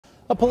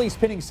A police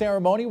pinning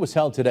ceremony was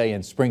held today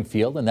in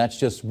Springfield, and that's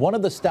just one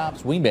of the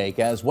stops we make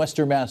as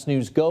Western Mass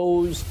News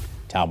goes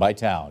town by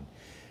town.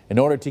 In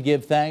order to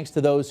give thanks to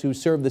those who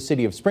serve the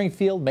city of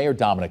Springfield, Mayor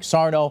Dominic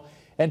Sarno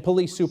and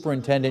Police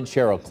Superintendent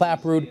Cheryl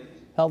Clapprood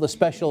held a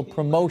special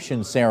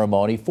promotion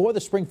ceremony for the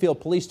Springfield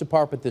Police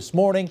Department this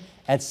morning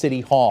at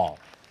City Hall.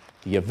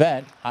 The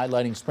event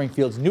highlighting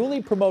Springfield's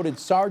newly promoted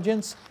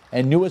sergeants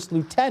and newest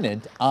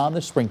lieutenant on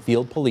the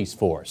Springfield Police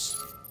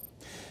Force.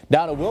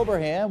 Down to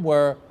Wilbraham,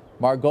 where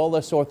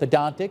Margolis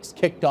Orthodontics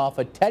kicked off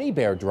a teddy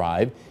bear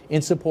drive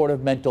in support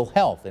of mental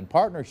health in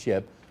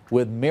partnership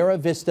with Mira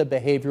Vista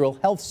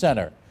Behavioral Health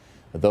Center.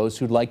 Those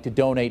who'd like to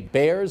donate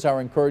bears are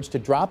encouraged to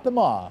drop them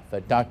off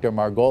at Dr.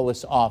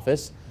 Margolis'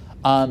 office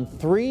on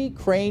 3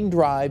 Crane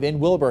Drive in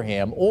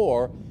Wilbraham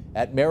or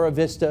at Mira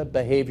Vista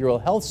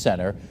Behavioral Health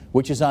Center,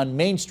 which is on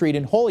Main Street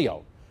in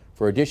Holyoke.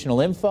 For additional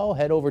info,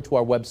 head over to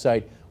our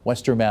website,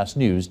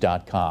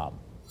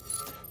 westernmassnews.com.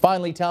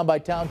 Finally, Town by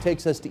Town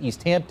takes us to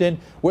East Hampton,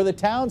 where the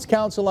town's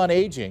Council on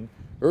Aging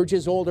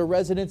urges older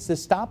residents to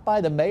stop by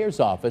the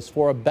mayor's office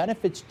for a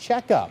benefits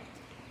checkup.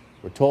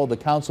 We're told the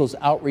council's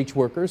outreach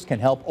workers can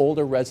help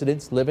older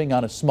residents living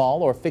on a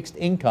small or fixed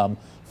income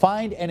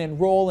find and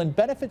enroll in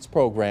benefits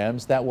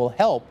programs that will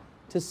help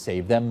to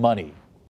save them money.